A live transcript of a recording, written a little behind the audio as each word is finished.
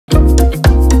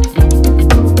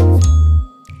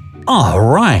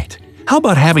Alright, how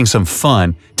about having some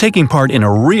fun, taking part in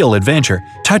a real adventure,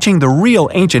 touching the real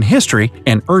ancient history,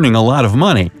 and earning a lot of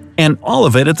money, and all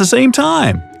of it at the same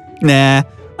time? Nah,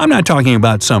 I'm not talking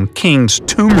about some king's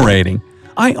tomb raiding.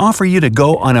 I offer you to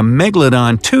go on a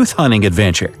Megalodon tooth hunting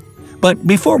adventure. But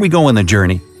before we go on the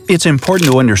journey, it's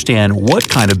important to understand what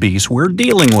kind of beast we're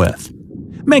dealing with.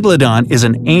 Megalodon is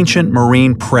an ancient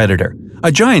marine predator,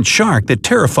 a giant shark that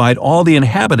terrified all the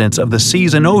inhabitants of the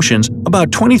seas and oceans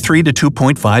about 23 to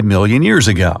 2.5 million years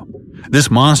ago.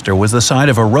 This monster was the size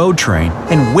of a road train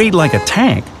and weighed like a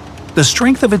tank. The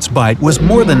strength of its bite was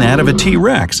more than that of a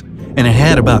T-Rex, and it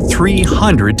had about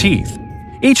 300 teeth.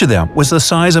 Each of them was the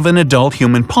size of an adult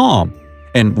human palm,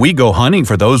 and we go hunting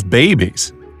for those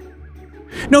babies.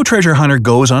 No treasure hunter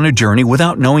goes on a journey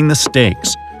without knowing the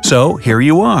stakes, so here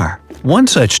you are. One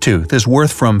such tooth is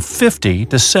worth from $50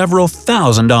 to several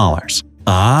 $1,000s.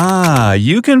 Ah,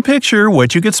 you can picture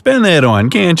what you could spend that on,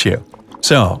 can't you?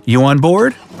 So, you on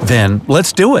board? Then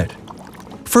let's do it!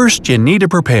 First, you need to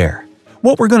prepare.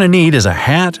 What we're going to need is a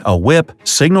hat, a whip,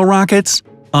 signal rockets.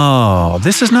 Oh,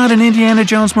 this is not an Indiana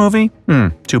Jones movie?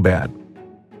 Too bad.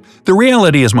 The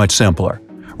reality is much simpler.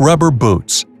 Rubber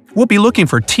boots. We'll be looking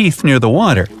for teeth near the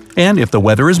water, and if the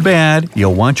weather is bad,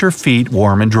 you'll want your feet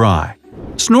warm and dry.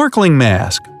 Snorkeling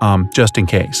mask, just in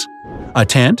case. A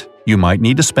tent, you might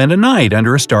need to spend a night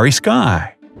under a starry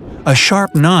sky. A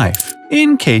sharp knife,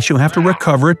 in case you have to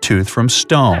recover a tooth from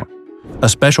stone. A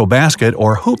special basket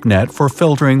or hoop net for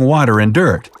filtering water and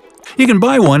dirt. You can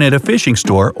buy one at a fishing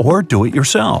store or do it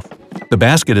yourself. The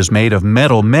basket is made of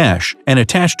metal mesh and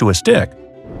attached to a stick.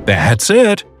 That's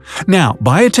it! Now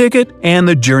buy a ticket and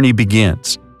the journey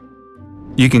begins.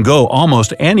 You can go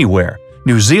almost anywhere –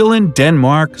 New Zealand,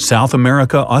 Denmark, South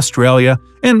America, Australia,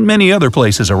 and many other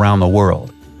places around the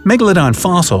world. Megalodon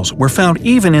fossils were found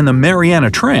even in the Mariana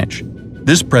Trench.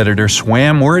 This predator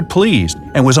swam where it pleased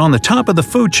and was on the top of the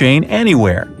food chain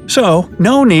anywhere. So,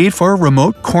 no need for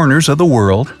remote corners of the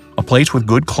world. A place with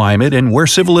good climate and where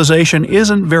civilization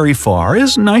isn't very far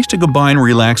is nice to combine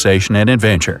relaxation and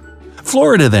adventure.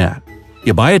 Florida then.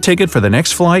 You buy a ticket for the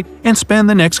next flight and spend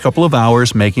the next couple of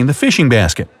hours making the fishing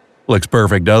basket. Looks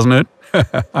perfect, doesn't it?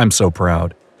 I'm so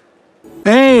proud.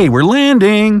 Hey, we're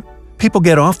landing! People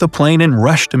get off the plane and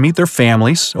rush to meet their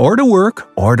families, or to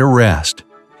work, or to rest.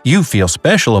 You feel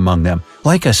special among them,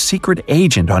 like a secret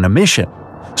agent on a mission.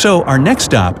 So our next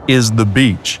stop is the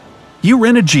beach. You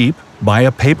rent a Jeep, buy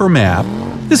a paper map.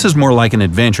 This is more like an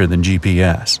adventure than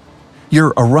GPS.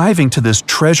 You're arriving to this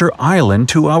treasure island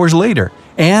 2 hours later,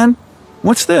 and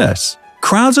what's this?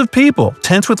 Crowds of people,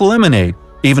 tents with lemonade,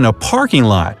 even a parking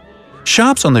lot.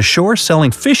 Shops on the shore selling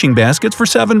fishing baskets for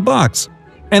 $7.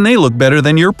 And they look better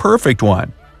than your perfect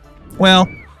one. Well,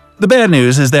 the bad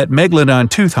news is that Megalodon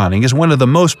tooth hunting is one of the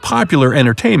most popular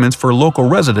entertainments for local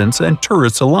residents and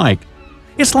tourists alike.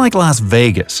 It's like Las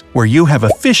Vegas, where you have a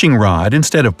fishing rod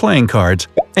instead of playing cards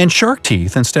and shark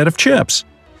teeth instead of chips.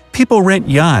 People rent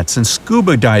yachts and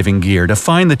scuba diving gear to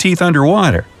find the teeth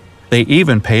underwater. They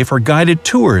even pay for guided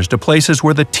tours to places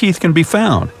where the teeth can be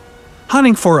found.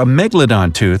 Hunting for a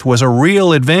Megalodon tooth was a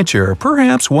real adventure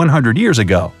perhaps 100 years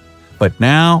ago, but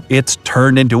now it's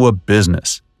turned into a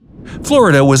business.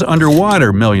 Florida was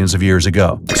underwater millions of years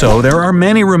ago, so there are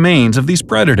many remains of these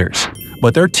predators,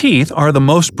 but their teeth are the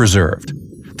most preserved.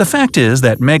 The fact is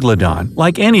that Megalodon,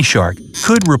 like any shark,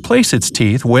 could replace its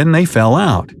teeth when they fell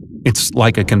out. It's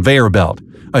like a conveyor belt.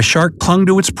 A shark clung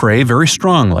to its prey very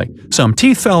strongly, some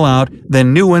teeth fell out,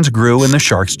 then new ones grew in the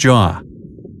shark's jaw.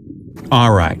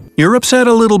 Alright, you're upset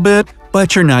a little bit,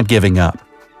 but you're not giving up.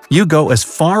 You go as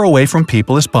far away from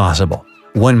people as possible.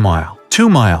 1 mile, 2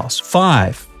 miles,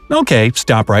 5. Okay,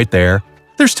 stop right there.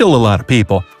 There's still a lot of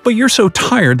people, but you're so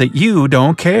tired that you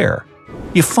don't care.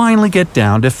 You finally get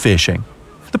down to fishing.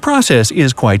 The process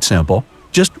is quite simple.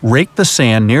 Just rake the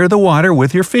sand near the water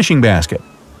with your fishing basket.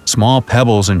 Small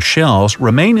pebbles and shells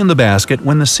remain in the basket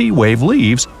when the sea wave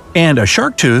leaves, and a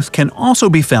shark tooth can also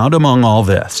be found among all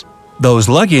this. Those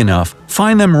lucky enough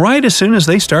find them right as soon as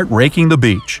they start raking the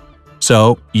beach.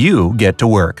 So you get to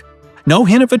work. No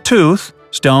hint of a tooth,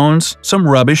 stones, some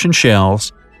rubbish and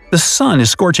shells. The sun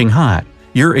is scorching hot.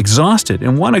 You're exhausted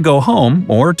and want to go home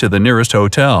or to the nearest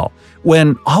hotel,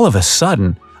 when all of a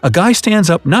sudden, a guy stands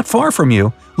up not far from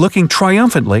you, looking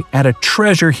triumphantly at a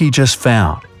treasure he just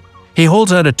found. He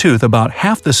holds out a tooth about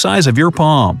half the size of your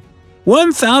palm.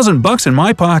 $1,000 in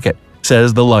my pocket,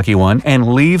 says the lucky one,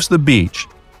 and leaves the beach.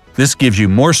 This gives you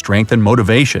more strength and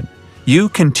motivation. You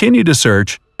continue to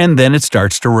search, and then it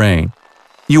starts to rain.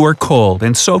 You are cold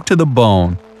and soaked to the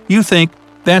bone. You think,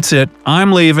 that's it,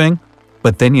 I'm leaving.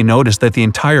 But then you notice that the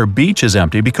entire beach is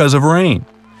empty because of rain.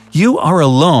 You are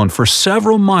alone for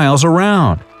several miles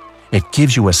around. It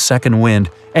gives you a second wind,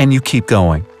 and you keep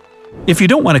going. If you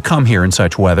don't want to come here in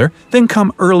such weather, then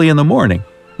come early in the morning.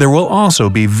 There will also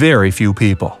be very few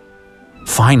people.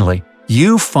 Finally,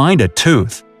 you find a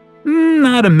tooth.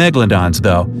 Not a Megalodon's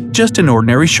though, just an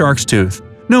ordinary shark's tooth,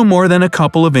 no more than a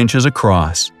couple of inches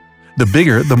across. The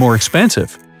bigger, the more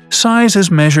expensive. Size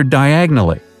is measured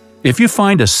diagonally. If you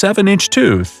find a 7-inch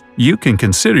tooth, you can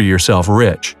consider yourself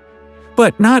rich.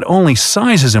 But not only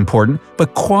size is important,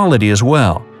 but quality as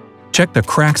well. Check the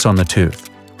cracks on the tooth.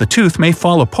 The tooth may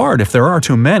fall apart if there are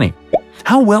too many.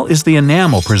 How well is the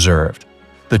enamel preserved?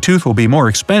 The tooth will be more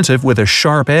expensive with a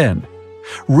sharp end.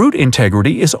 Root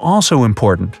integrity is also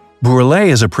important. Brûlée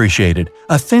is appreciated,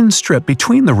 a thin strip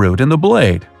between the root and the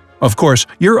blade. Of course,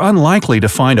 you're unlikely to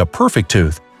find a perfect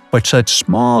tooth, but such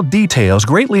small details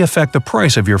greatly affect the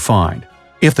price of your find.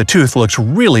 If the tooth looks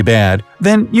really bad,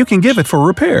 then you can give it for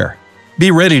repair. Be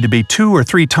ready to be 2 or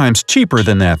 3 times cheaper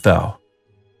than that though.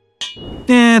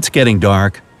 It's getting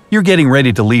dark. You're getting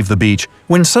ready to leave the beach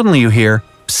when suddenly you hear,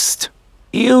 "Psst!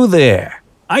 You there!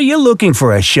 Are you looking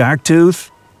for a shark tooth?"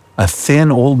 A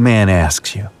thin old man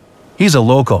asks you. He's a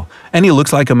local, and he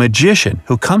looks like a magician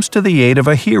who comes to the aid of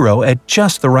a hero at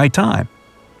just the right time.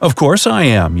 "Of course I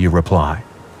am," you reply.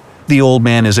 The old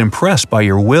man is impressed by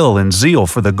your will and zeal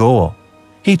for the goal.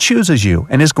 He chooses you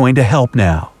and is going to help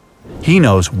now. He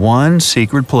knows one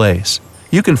secret place.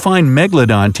 You can find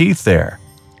Megalodon teeth there.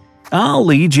 "I'll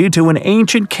lead you to an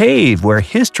ancient cave where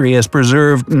history has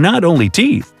preserved not only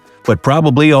teeth, but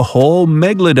probably a whole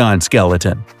Megalodon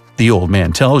skeleton," the old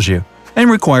man tells you, and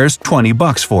requires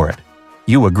 $20 for it.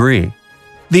 You agree.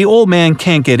 The old man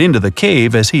can't get into the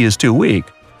cave as he is too weak,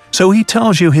 so he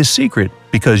tells you his secret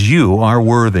because you are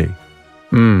worthy.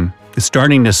 It's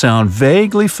starting to sound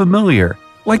vaguely familiar,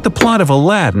 like the plot of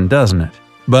Aladdin, doesn't it?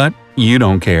 But you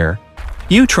don't care.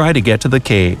 You try to get to the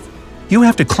cave. You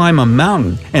have to climb a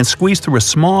mountain and squeeze through a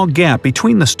small gap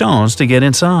between the stones to get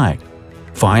inside.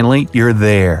 Finally, you're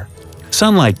there.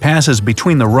 Sunlight passes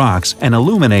between the rocks and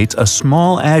illuminates a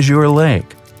small azure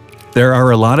lake. There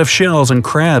are a lot of shells and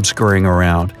crabs scurrying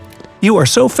around. You are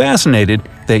so fascinated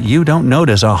that you don't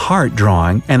notice a heart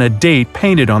drawing and a date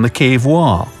painted on the cave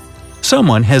wall.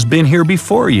 Someone has been here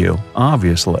before you,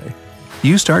 obviously.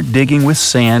 You start digging with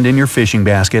sand in your fishing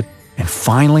basket and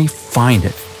finally find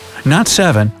it. Not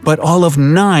 7, but all of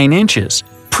 9 inches.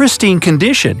 Pristine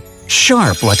condition,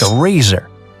 sharp like a razor.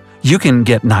 You can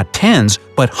get not tens,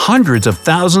 but hundreds of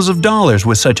thousands of dollars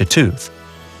with such a tooth.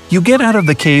 You get out of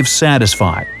the cave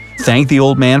satisfied, thank the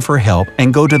old man for help,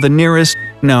 and go to the nearest,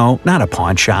 no, not a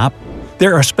pawn shop.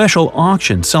 There are special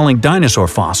auctions selling dinosaur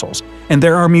fossils, and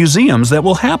there are museums that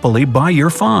will happily buy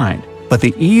your find. But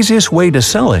the easiest way to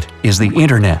sell it is the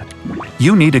internet.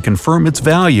 You need to confirm its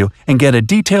value and get a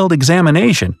detailed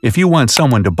examination if you want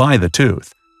someone to buy the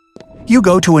tooth. You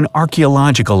go to an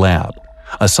archaeological lab.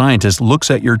 A scientist looks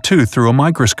at your tooth through a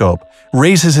microscope,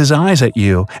 raises his eyes at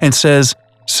you, and says,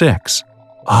 6.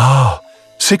 "Oh,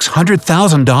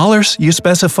 $600,000, you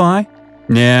specify?"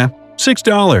 "Yeah,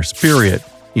 $6, period,"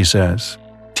 he says.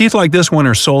 "Teeth like this one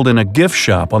are sold in a gift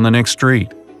shop on the next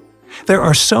street." There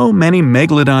are so many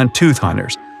Megalodon tooth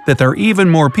hunters that there are even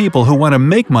more people who want to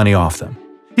make money off them.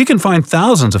 You can find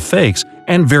thousands of fakes,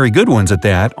 and very good ones at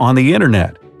that, on the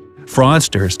internet.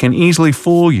 Fraudsters can easily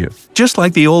fool you, just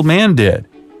like the old man did.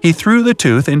 He threw the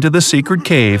tooth into the secret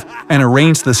cave and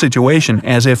arranged the situation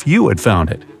as if you had found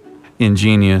it.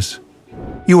 Ingenious.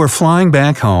 You are flying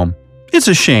back home. It's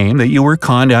a shame that you were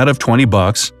conned out of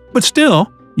 $20, but still,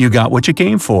 you got what you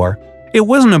came for. It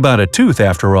wasn't about a tooth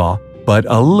after all, but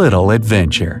a little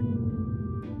adventure.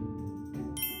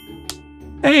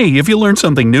 Hey, if you learned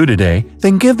something new today,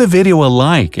 then give the video a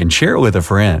like and share it with a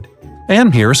friend.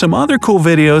 And here are some other cool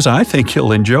videos I think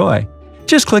you'll enjoy.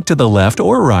 Just click to the left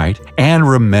or right, and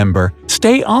remember,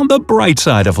 stay on the bright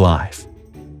side of life.